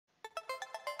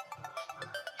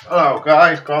Hello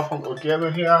guys, Unbroken Gamer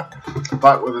here,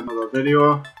 back with another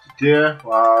video. Today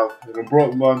we have the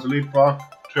Unbroken Bonds Elite Box,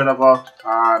 Trainer Box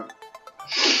and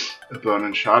the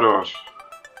Burning Shadows.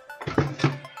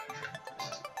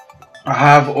 I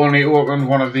have only opened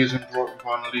one of these Unbroken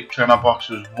Bond Elite Trainer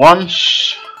Boxes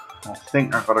once. I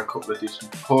think I got a couple of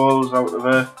decent pulls out of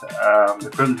it. The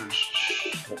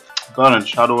Burning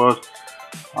Shadows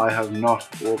I have not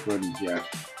opened yet,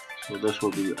 so this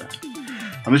will be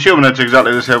I'm assuming it's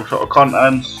exactly the same sort of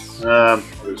content,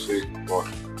 obviously, but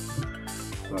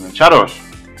Burning Shadows.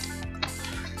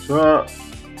 So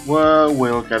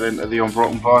we'll get into the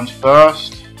Unbroken Bonds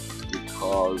first,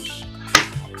 because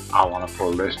I want to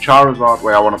pull this Charizard.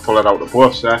 I want to pull it out of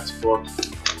both sets, but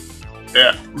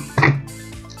yeah,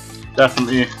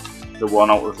 definitely the one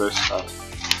out of this set.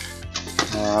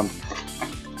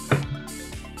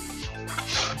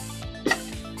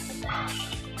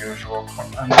 Usual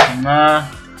content in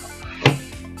there.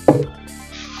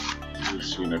 You've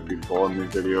seen it before in the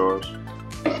videos.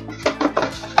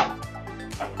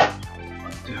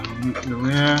 Down into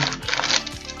here.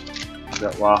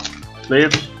 Get what?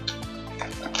 Sleeves.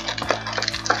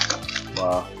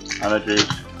 Wow. Energies.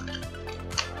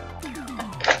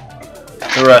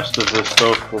 The rest of the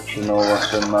stuff, which you know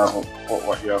what's in there, but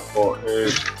what you're for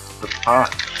is the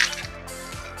pack.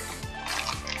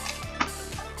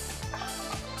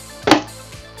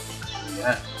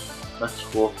 Yes, let's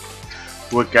hope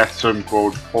we'll get some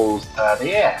good pulls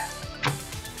there.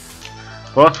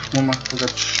 But we'll have to get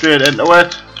straight into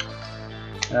it.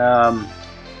 I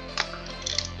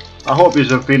hope you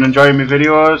have been enjoying my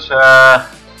videos.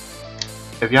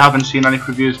 If you haven't seen any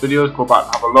previous videos, go back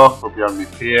and have a look. They'll be on my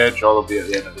page, or they'll be at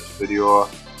the end of this video.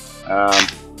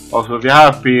 Also, if you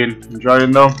have been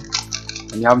enjoying them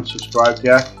and you haven't subscribed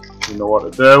yet, you know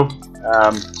what to do.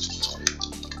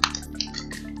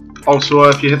 Also,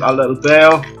 if you hit that little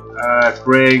bell, it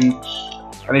brings,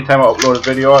 anytime I upload a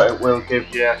video, it will give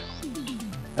you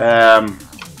a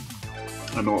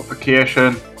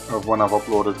notification of when I've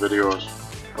uploaded videos,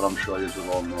 but I'm sure you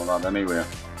all know that anyway.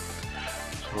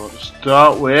 So to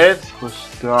start with, we're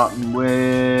starting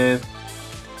with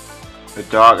the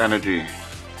Dark Energy.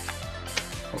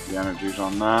 Put the energies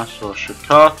on there, so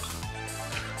Shatot,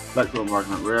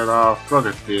 Electromagnet Radar,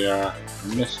 Frogadier,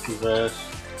 Mischievous,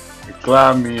 a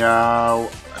Glameow,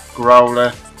 a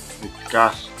Growlithe, a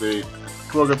Ghastly, a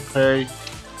Drugapay,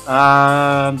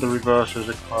 and the reverse is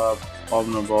a Crab,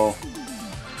 Omnivore.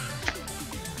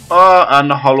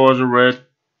 And the Holo is a Red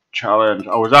Challenge.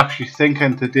 I was actually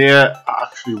thinking today I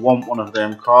actually want one of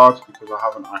them cards because I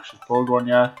haven't actually pulled one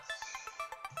yet.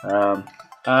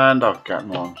 And I've gotten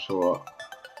one, so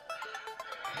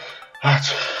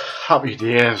that's happy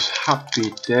days, happy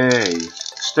days.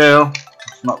 Still,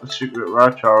 it's not the secret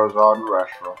rare Charizard and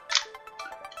Retro.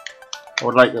 I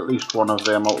would like at least one of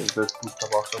them out of this booster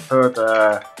box. I've heard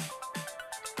a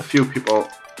few people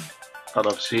that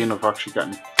I've seen have actually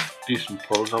gotten decent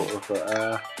pulls out of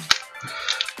it.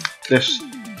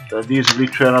 These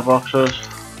Elite Trainer boxes.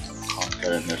 Can't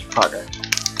get in this packet.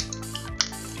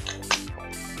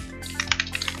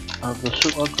 Have the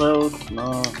Super Cloud?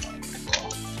 No.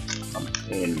 I'm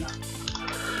in.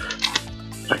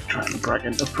 It's like trying to break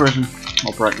into prison.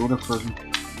 Or break out of prison.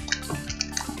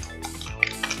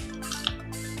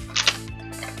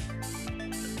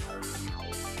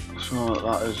 So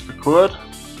that is the code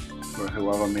for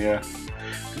whoever may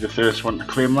be the first one to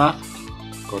claim that.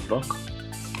 Good luck.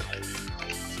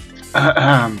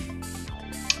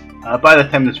 By the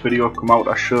time this video come out,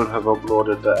 I should have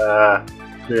uploaded the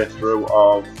playthrough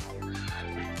of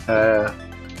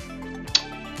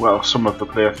well, some of the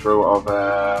playthrough of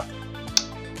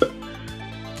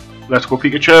Let's Go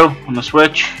Pikachu on the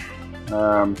Switch.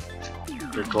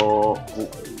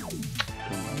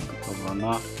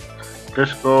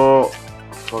 Disco,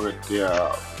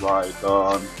 Frogadier,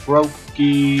 Rhydon,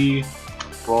 Brokey,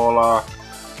 Brawler,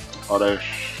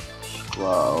 Oddish,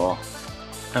 Squirrel,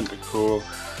 Tentacool.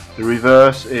 The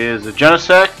reverse is a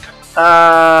Genesect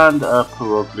and a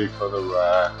Purugly for the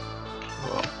rare.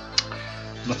 So,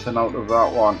 nothing out of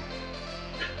that one.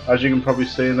 As you can probably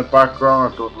see in the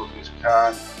background, I don't know if you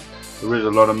can, there is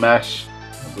a lot of mess.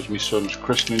 It was my son's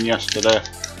christening yesterday.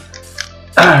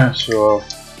 So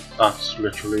that's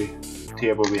literally, the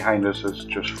table behind us is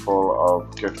just full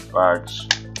of gift bags,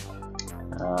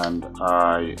 and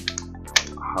I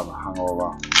have a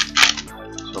hangover.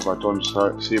 So if I don't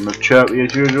seem as chirpy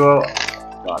as usual,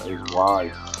 that is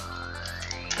why.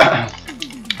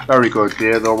 Very good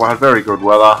day though, we had very good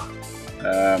weather.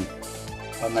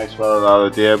 Had nice weather the other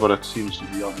day, but it seems to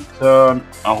be on the turn.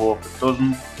 I hope it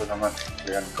doesn't, because I'm actually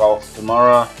playing golf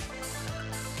tomorrow.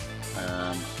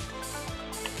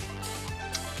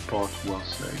 but we'll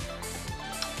see.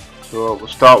 So we'll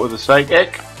start with the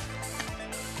Psychic,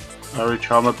 Fairy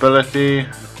Charm ability,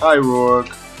 a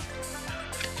Tyrogue,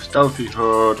 Stealthy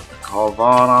Hood, a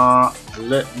Carvana, a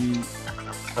Litten,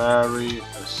 a Fairy,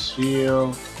 a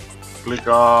Seal,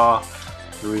 Gligar.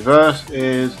 The reverse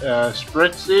is a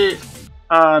Spritzy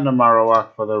and a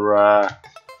Marowak for the rare.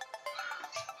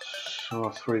 So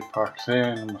 3 packs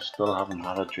in, we still haven't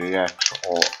had a GX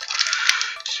or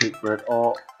Secret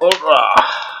or Ultra.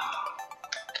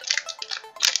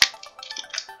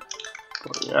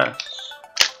 But yes,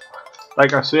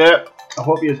 like I say, I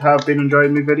hope you have been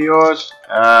enjoying my videos.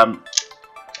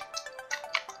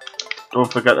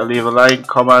 Don't forget to leave a like,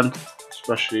 comment,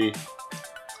 especially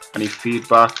any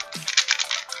feedback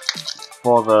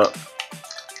for the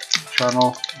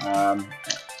channel.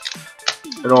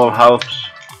 It all helps.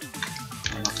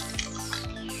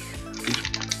 These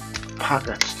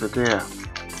packets today,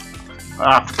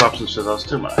 perhaps and scissors,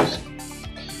 too much.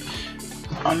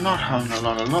 I'm not having a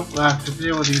lot of luck there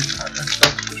today with these packets,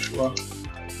 that's for sure.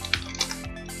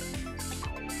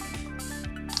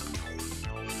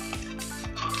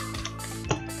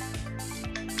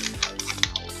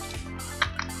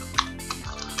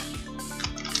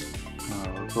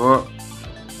 There we go.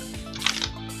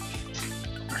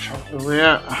 Push out the way.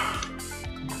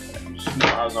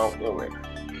 Smash out the way.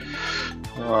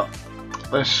 So,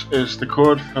 this is the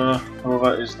code for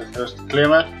whoever is the first to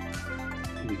claim it.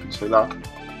 You can see that.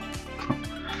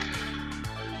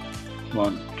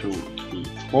 1, 2, 3,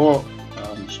 4.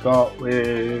 Start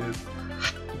with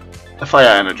the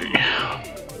Fire Energy,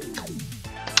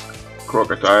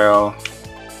 Crocodile,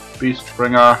 Beast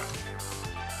Springer,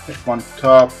 Hitmon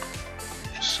Top,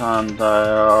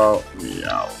 Sandile,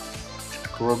 Meow,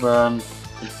 Grubbin,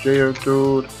 a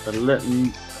Geodude, a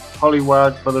Litten,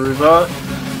 Poliwag for the reverse,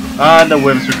 and a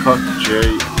Whimsicott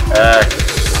GX. I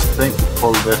think we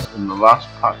pulled this in the last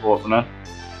pack opening.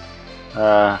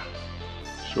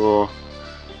 So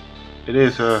it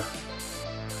is a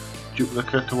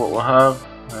duplicate to what we have,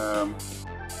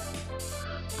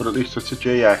 but at least it's a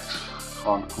GX.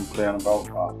 Can't complain about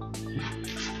that.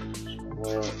 So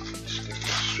we'll stick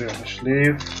this straight in the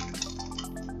sleeve.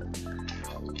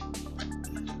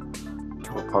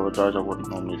 I apologise, I wouldn't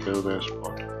normally do this,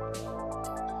 but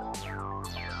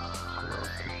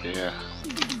yeah.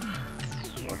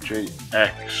 So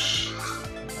GX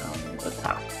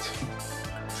attacked.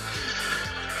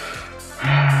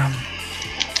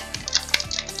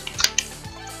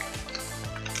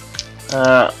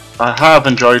 I have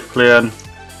enjoyed playing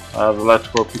the Let's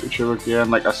Go Pikachu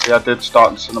again. Like I say, I did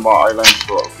start in Cinema Island,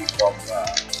 so it'll be from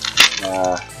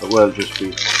it will just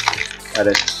be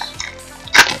edits.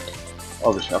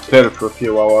 Obviously, I've played it for a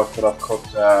few hours, but I've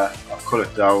cut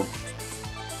it down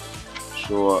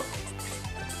so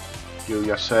you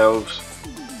yourselves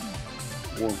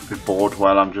won't be bored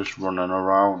while I'm just running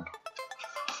around.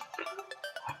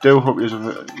 I do hope you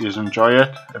enjoy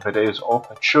it. If it is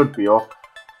up, it should be up.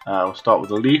 We'll start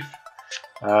with a leaf,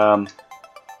 but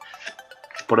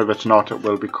if it's not, it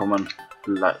will be coming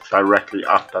directly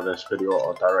after this video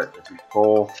or directly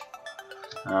before,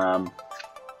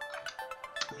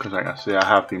 because like I say, I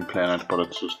have been playing it, but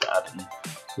it's just adding.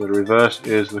 So the reverse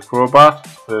is the Crobat,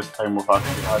 first time we've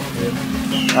actually had him,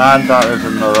 and that is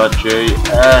another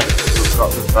GX. We've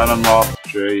got the Venomoth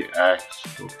GX,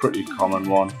 so a pretty common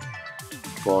one,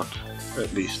 but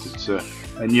at least it's a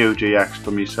new GX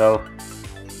for myself.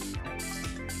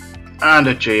 And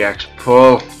a GX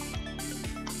pull.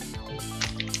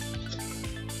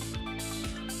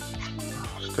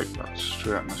 Stick that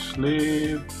straight in the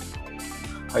sleeve.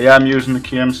 I am using the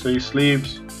KMC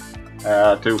sleeves.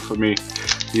 I do for me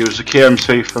use the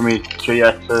KMC for me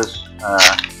GXs,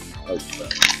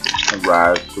 like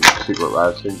Raz, Secret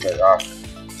Raz, things like that.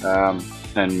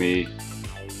 And me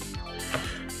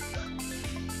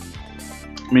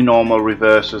normal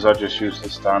reverses, I just use the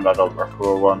standard Ultra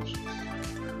Pro ones.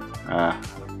 And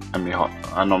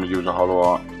I normally use a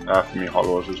hollow for me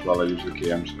hollows as well. I use the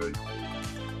KMC.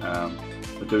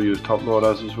 I do use top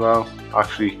loaders as well.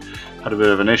 Actually, had a bit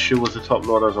of an issue with the top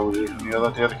loaders I was using the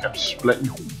other day. They kept splitting.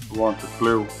 I wanted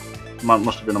blue.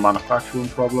 Must have been a manufacturing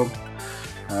problem.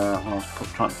 When I was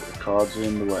trying to put the cards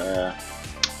in, they were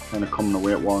kind of coming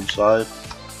away at one side.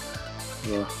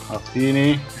 The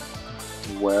Happini,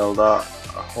 the Welder,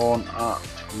 a Haunter,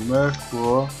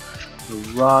 Mercuro, the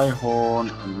Rhyhorn,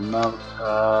 a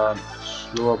Meltan,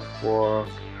 Slowpoke,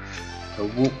 the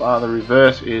Wooper. The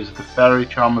reverse is the Fairy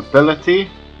Charm ability,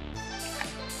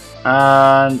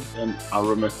 and an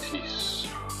Aromatisse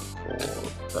for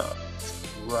the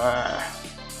rare.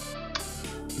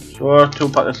 So 2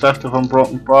 packets left of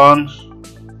Unbroken Bonds.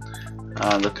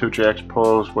 And the 2GX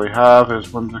pulls we have is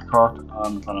Whimsicott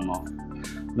and Venomoth.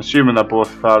 I'm assuming they're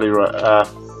both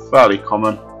fairly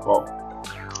common, but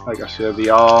like I said, they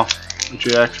are the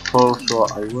GX pull, so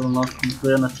I will not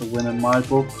complain. It's a win in my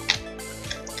book.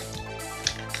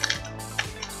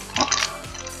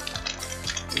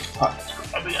 This pack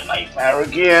is going to be a nightmare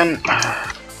again.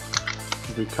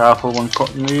 Be careful when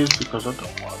cutting these because I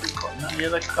don't want to be cutting any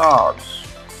of the cards.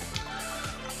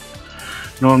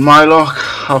 Knowing my luck,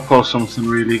 I'll pull something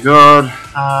really good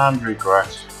and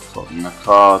regret cutting the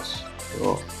cards.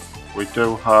 So we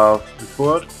do have the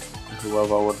code, if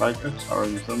whoever would like it. Sorry,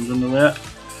 my thumb's in the way.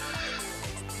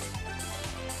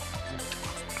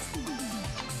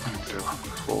 We do have the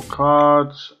 4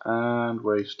 cards, and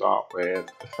we start with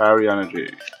the Fairy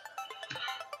Energy.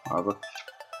 I have a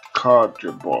card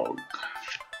Jabog,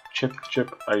 Chip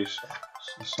Ice,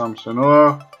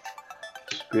 Samsonite,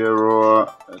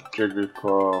 Spearow, a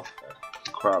Jigglypuff, a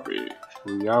Krabby,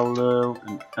 Riolu,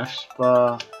 an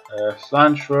Esper, a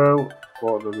Sandshrew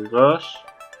for the reverse,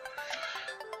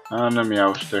 and a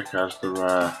Meowstic as the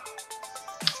rare.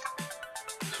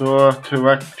 So 2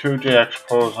 GX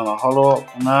pulls and a holo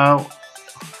up now.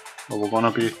 Well, we're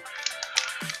going to be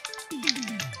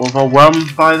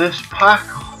overwhelmed by this pack,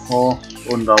 or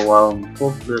underwhelmed.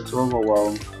 Hopefully it's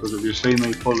overwhelmed, because if you see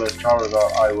me pull this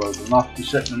Charizard, I will not be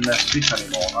sitting in this seat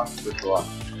anymore, that's for sure.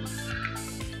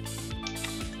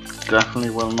 Definitely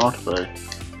will not be.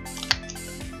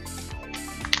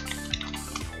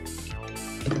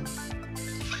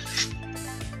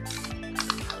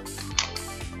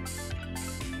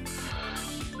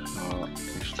 So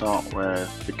we start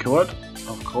with the code,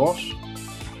 of course.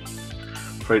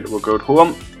 Afraid it will go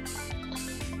home.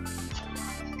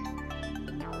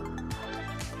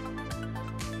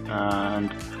 And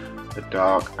the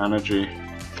Dark Energy,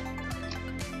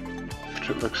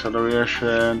 Triple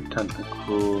Acceleration,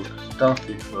 Tentacle,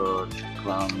 Stealthy Foot,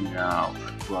 Ground Meow,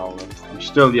 Growler. I'm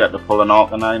still yet to pull an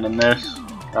Arcanine in this.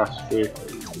 Gatsby,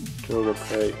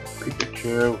 Togepi,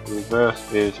 Pikachu,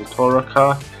 reverse is a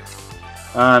Torracat,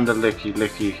 and a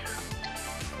Licky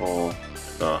for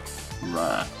the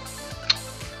rare.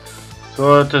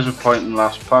 So disappointing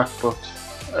last pack, but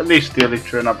at least the Elite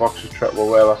Trainer box is treated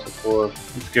well, I suppose.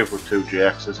 Let's give with 2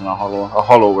 GXs and a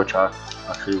holo which I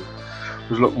actually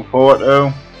was looking forward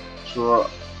to. So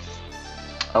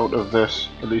out of this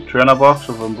Elite Trainer box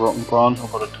of Unbroken Bronze,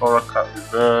 I've got a Torracat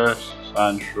reverse,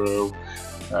 Sandshrew,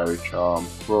 Fairy Charm,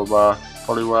 Crobat,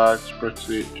 Poliwag,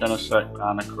 Spritzy, Genesect,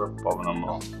 and a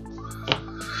Bobbin.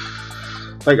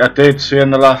 Like I did say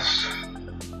in the last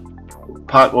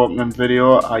pack opening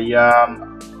video, I am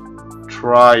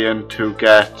trying to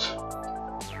get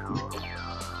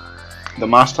the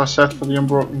master set for the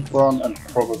Unbroken Bronze and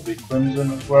probably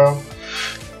Crimson as well.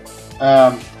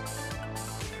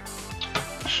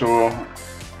 So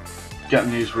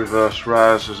getting these reverse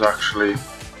rares is actually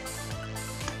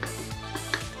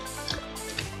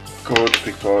good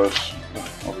because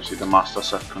obviously the master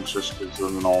set consists of the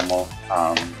normal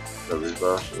and the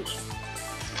reverses.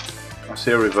 I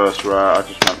say reverse rare, I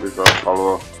just meant reverse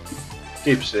follow.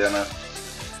 Keep saying it.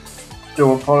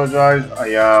 Do apologise, I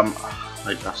am,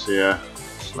 like I say,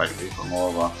 slightly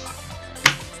hungover.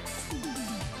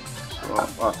 So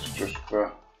that's just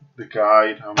for the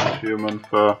guide, I'm assuming,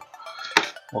 for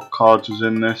what cards is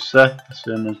in this set, the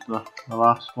same as the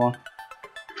last one.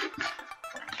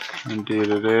 Indeed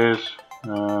it is,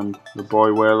 and the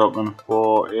boy we're looking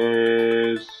for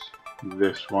is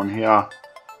this one here.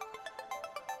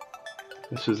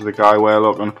 This is the guy we're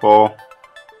looking for,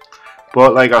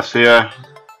 but like I say,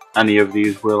 any of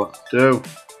these will do.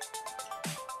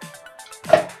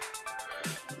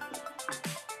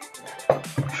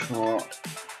 So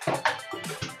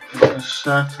this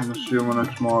set, I'm assuming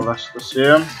it's more or less the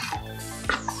same.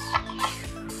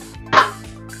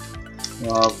 We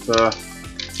have the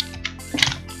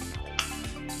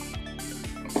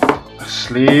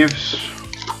sleeves,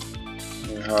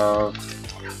 we have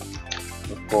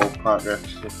the 4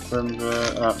 packets of Crimson,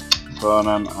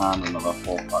 Burning, and another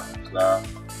 4 packets there.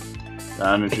 The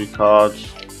energy cards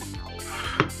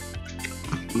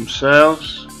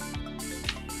themselves.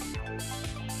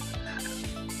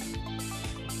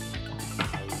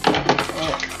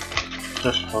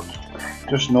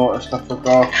 Just noticed I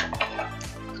forgot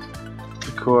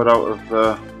the code out of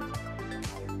the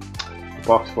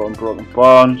box for Unbroken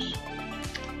Bonds,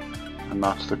 and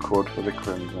that's the code for the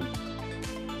Crimson.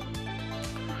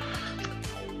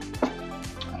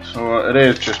 So it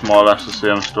is just more or less the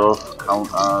same stuff,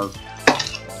 counters,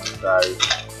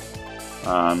 dice,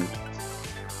 and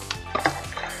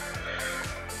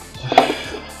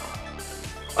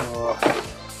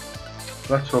so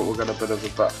let's hope we'll get a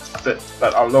bit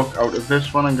better look out of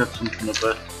this one and get something a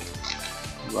bit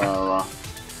rarer.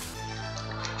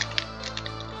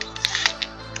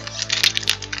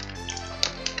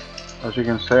 As you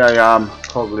can see, I am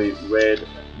probably red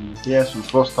in here, and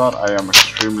plus that I am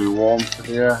extremely warm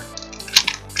today,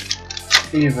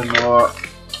 even though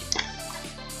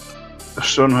the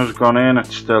sun has gone in.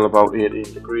 It's still about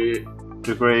 18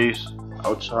 degrees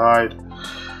outside,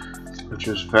 which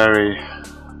is very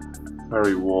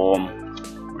warm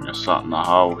when you're sat in the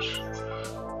house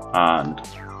and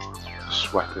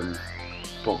sweating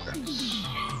buckets.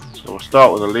 So we'll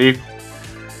start with a leaf.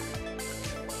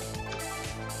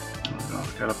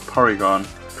 Get a Porygon,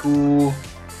 2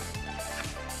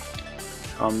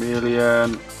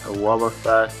 Charmeleon, a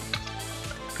Wobbuffet,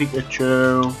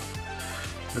 Pikachu,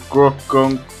 a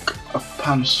Gunk, a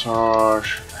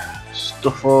Pansage,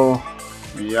 Stuffle,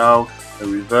 Meowth. The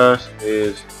reverse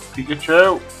is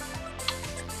Pikachu,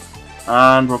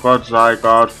 and we've got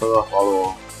Zygarde for the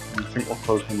holo. I think we'll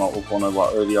pull him out with one of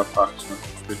our earlier packs.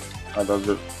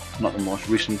 Either not the most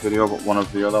recent video, but one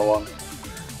of the other ones.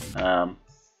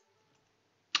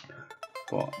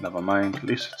 But never mind, at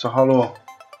least it's a holo.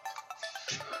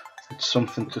 It's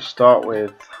something to start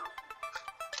with.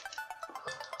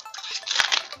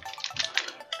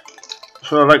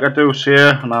 So like I do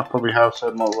say, and I probably have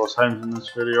said multiple times in this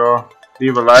video,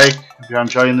 leave a like if you're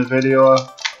enjoying the video.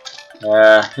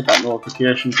 Hit that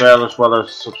notification bell as well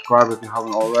as subscribe if you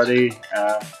haven't already.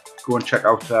 Go and check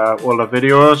out all the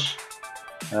videos.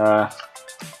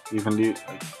 Even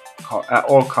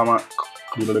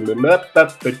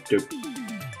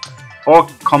all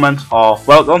comments are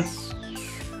welcome,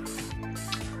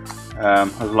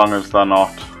 as long as they're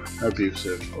not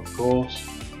abusive, of course.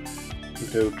 We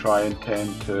do try and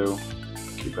tend to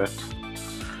keep it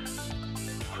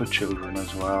for children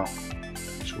as well.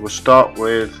 So we'll start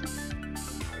with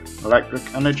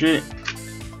Electric Energy,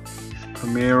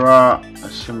 Primera, a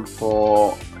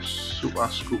simple Super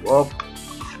Scoop Up,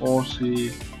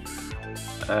 Horsey,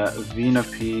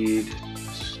 Venipede,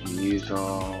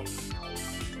 Sneasel,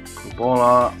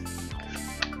 Kubola,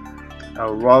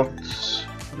 Ralts.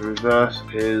 The reverse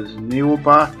is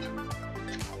Neobat,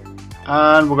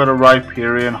 and we've got a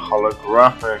Rhyperion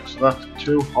holographic. So that's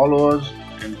 2 holos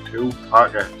in 2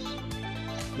 packets.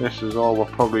 This is all we're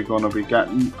probably going to be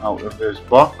getting out of this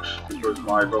box, because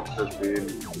my luck has been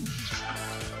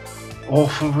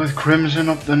awful with Crimson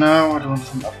up to now. I don't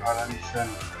think I've had anything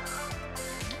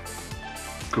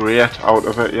great out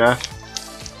of it yet.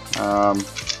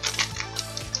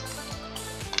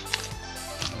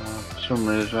 For some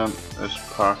reason this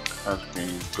pack has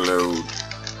been glued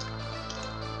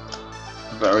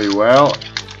very well.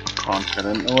 I can't get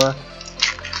into it.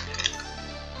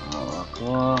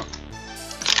 Okay.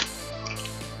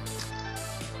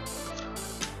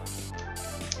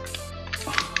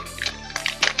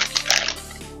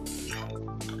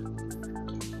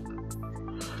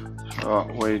 So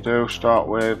we do start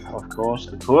with, of course,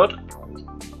 the code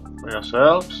for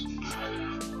yourselves.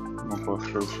 We'll go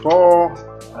through 4.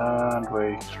 And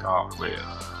we start with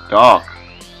Dark,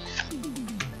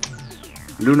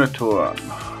 Lunatorn,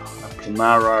 a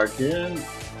Primera again,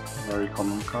 a very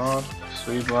common card, a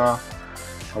Seedra,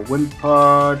 a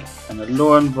Wimpod, and a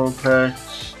Lone Vulpix,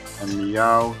 a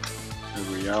Meowth, a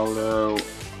Rialdo,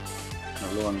 and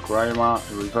a Lone Grimer.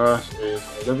 The reverse is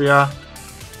Olivia,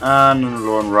 and a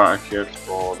Lone Raticate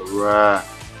for the rare.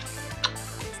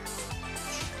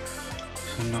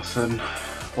 So nothing.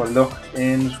 Well, luck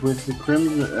ends with the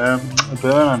Crimson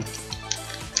Burn.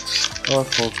 But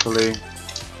hopefully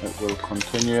it will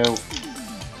continue.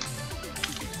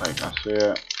 Like I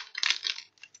say,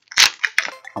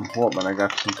 I'm hoping I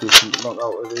get some decent luck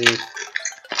out of these.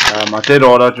 I did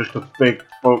order just a big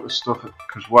bulk of stuff,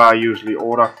 because where I usually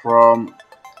order from,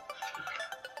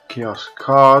 Kiosk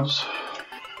Cards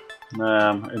in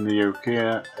the UK,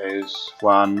 is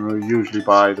where I usually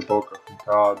buy the bulk of the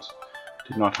cards.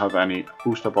 Did not have any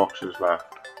booster boxes left,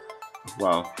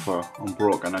 well, for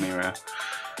Unbroken anyway,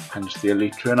 hence the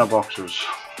Elite Trainer boxes.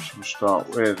 So we'll start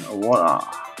with a Water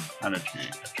Energy,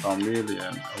 a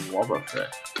Charmeleon, a Wobbuffet,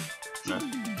 a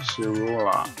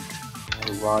Corolla,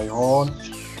 a Rhyhorn,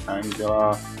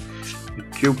 Angular, a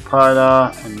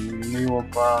Cupida, a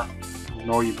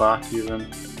Noibat even,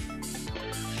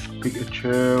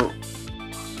 Pikachu.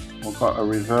 We've got a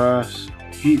reverse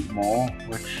Heatmore,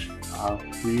 which I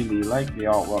really like the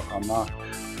artwork on that.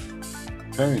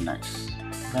 Very nice.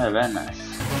 Very nice.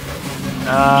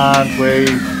 And we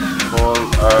pull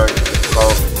a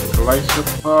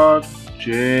Glycopod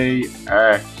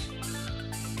GX.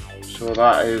 So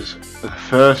that is the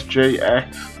first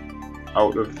GX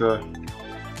out of the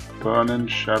Burning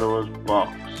Shadows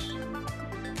box.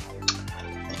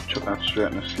 Chuck that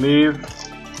straight in the sleeve.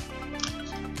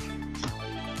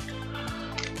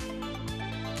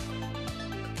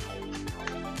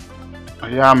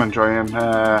 Yeah, I'm enjoying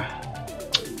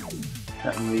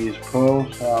getting these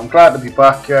pulls. I'm glad to be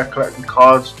back here collecting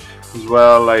cards as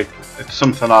well. Like, it's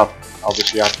something I've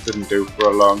obviously I didn't do for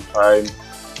a long time,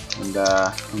 and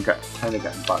I'm kind of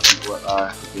getting back into it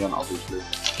again. Obviously,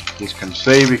 you can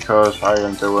see because I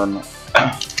am doing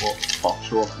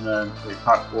box opening,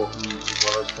 pack opening as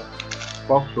well as the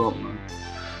box opening.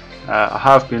 I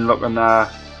have been looking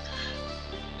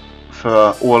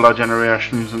for older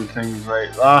generations and things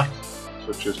like that,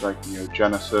 such as like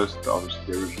Genesis, obviously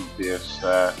the original base,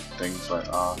 things like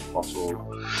that, Fossil,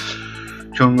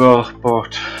 Jungle,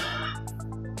 but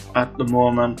at the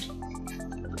moment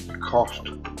the cost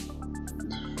is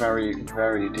very,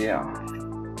 very dear.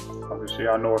 Obviously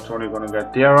I know it's only going to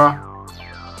get dearer,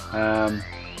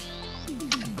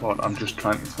 but I'm just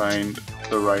trying to find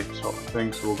the right sort of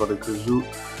thing. So we've got a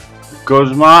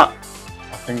Guzma.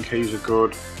 I think he's a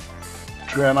good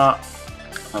trainer.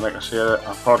 And like I said,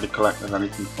 I've hardly collected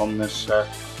anything from this set,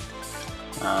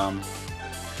 and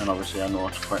obviously I know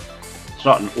it's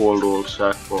not an old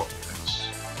set, but it's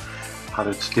had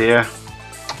its day.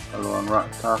 Hello on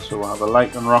Rakata, so we'll have a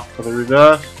Lightning Rock for the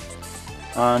reverse,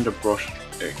 and a Brush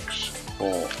X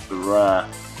for the rare.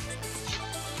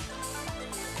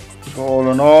 So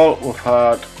all in all, we've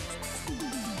had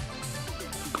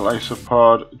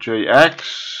Glycopod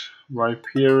GX,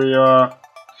 Rhyperia,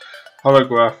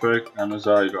 holographic, and a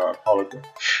Zygarde hologram.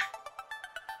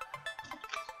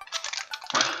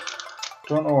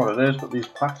 Don't know what it is, but these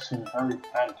packs seem very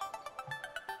tight.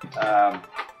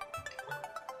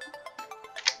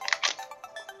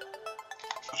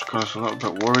 Just got us a little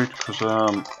bit worried because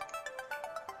I'm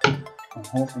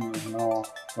hoping there's no.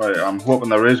 Right, I'm hoping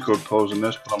there is good pulls in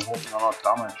this, but I'm hoping they're not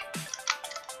damaged.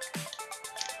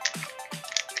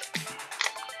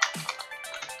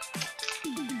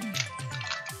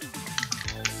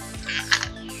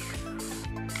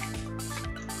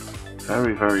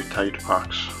 Very, very tight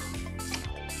packs.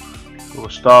 So we'll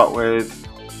start with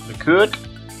the code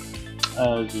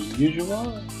as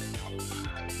usual,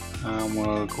 and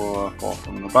we'll go forth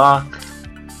from the back,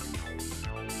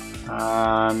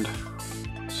 and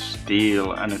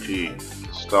Steel Energy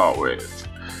to start with.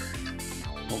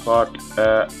 We've got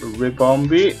a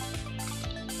Ribombee,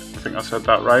 I think I said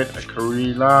that right, a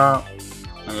Karela,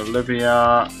 an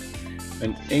Olivia,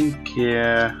 an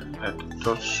Inkir, a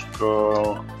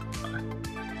Dusko,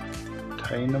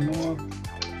 Dynamo, I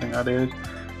think that is,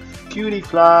 Cutie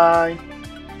Fly,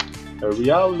 a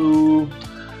Riolu,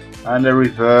 and a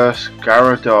reverse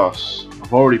Gyarados.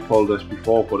 I've already pulled this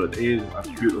before, but it is a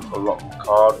beautiful looking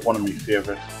card, one of my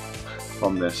favourites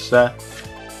from this set,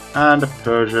 and a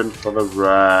Persian for the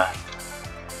rare.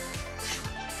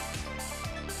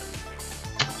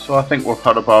 So I think we've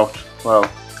had about, well,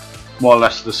 more or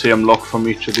less the same look from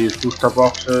each of these booster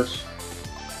boxes.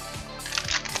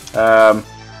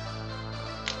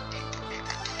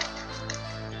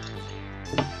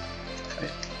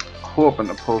 Hoping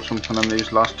to pull something in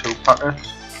these last two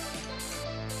packets.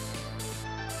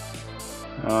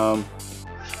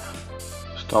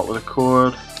 Start with a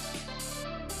code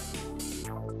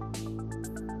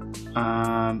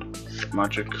and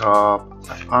Magikarp,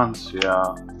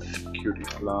 Pansia, Cutie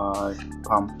Fly,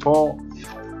 Pampo,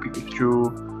 Pikachu.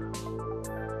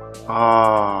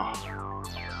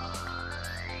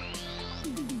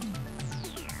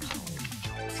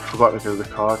 Forgot to do the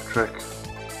card trick.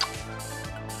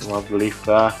 We'll have Leaf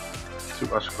there,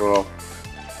 Super Scroll,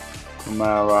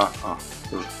 Chimera,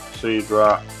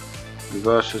 Seadra,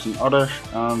 reverse is an Oddish,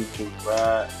 and the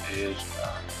rare is a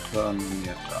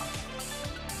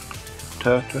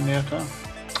Turtonator.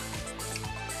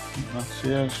 That's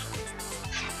it.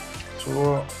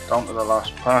 So, down to the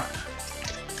last pack.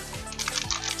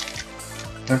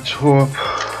 Let's hope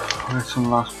we get some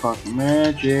last pack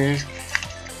magic.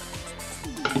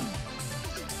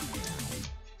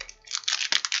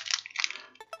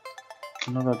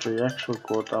 Another GX will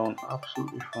go down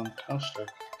absolutely fantastic.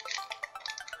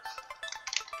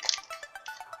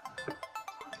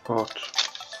 But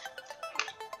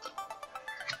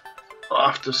I'll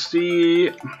have to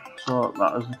see. So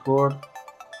that is the code.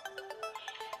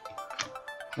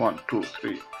 1, 2,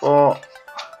 3, 4.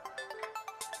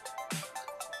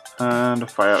 And a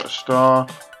fire to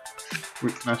start.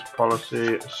 Weakness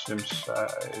policy,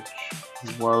 Simsage,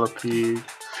 Wallopede,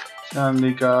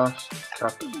 Sandygast,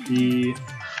 Caterpie,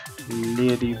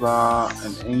 Ladybar,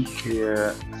 and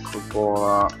Inkir,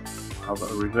 Cobora, have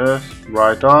a reverse,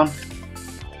 Rhydon,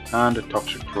 and a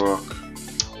Toxic Rock.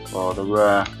 for the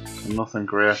rare, and nothing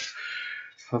great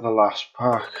for the last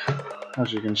pack.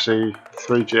 As you can see,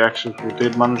 3 GXs we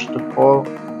did manage to pull.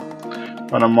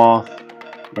 Venomoth,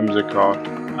 Whimsicott,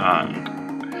 and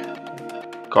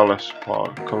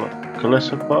Golisopod,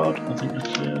 I think it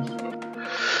is.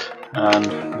 And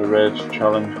the Rage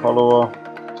Challenge follower,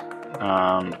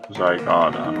 and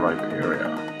Zygarde and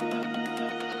Rhyperior.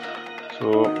 So,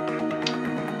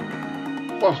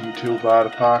 wasn't too bad a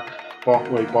pack.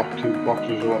 We bought 2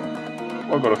 boxes up.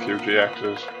 I got a few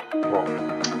GXs, but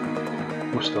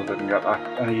we still didn't get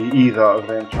either of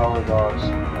them Charizards.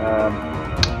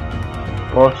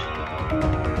 But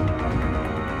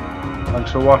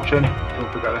thanks for watching.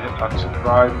 Don't forget to hit that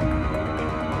subscribe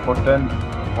button.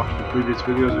 Watch the previous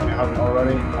videos if you haven't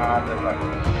already, and then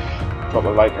drop a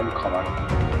like and comment.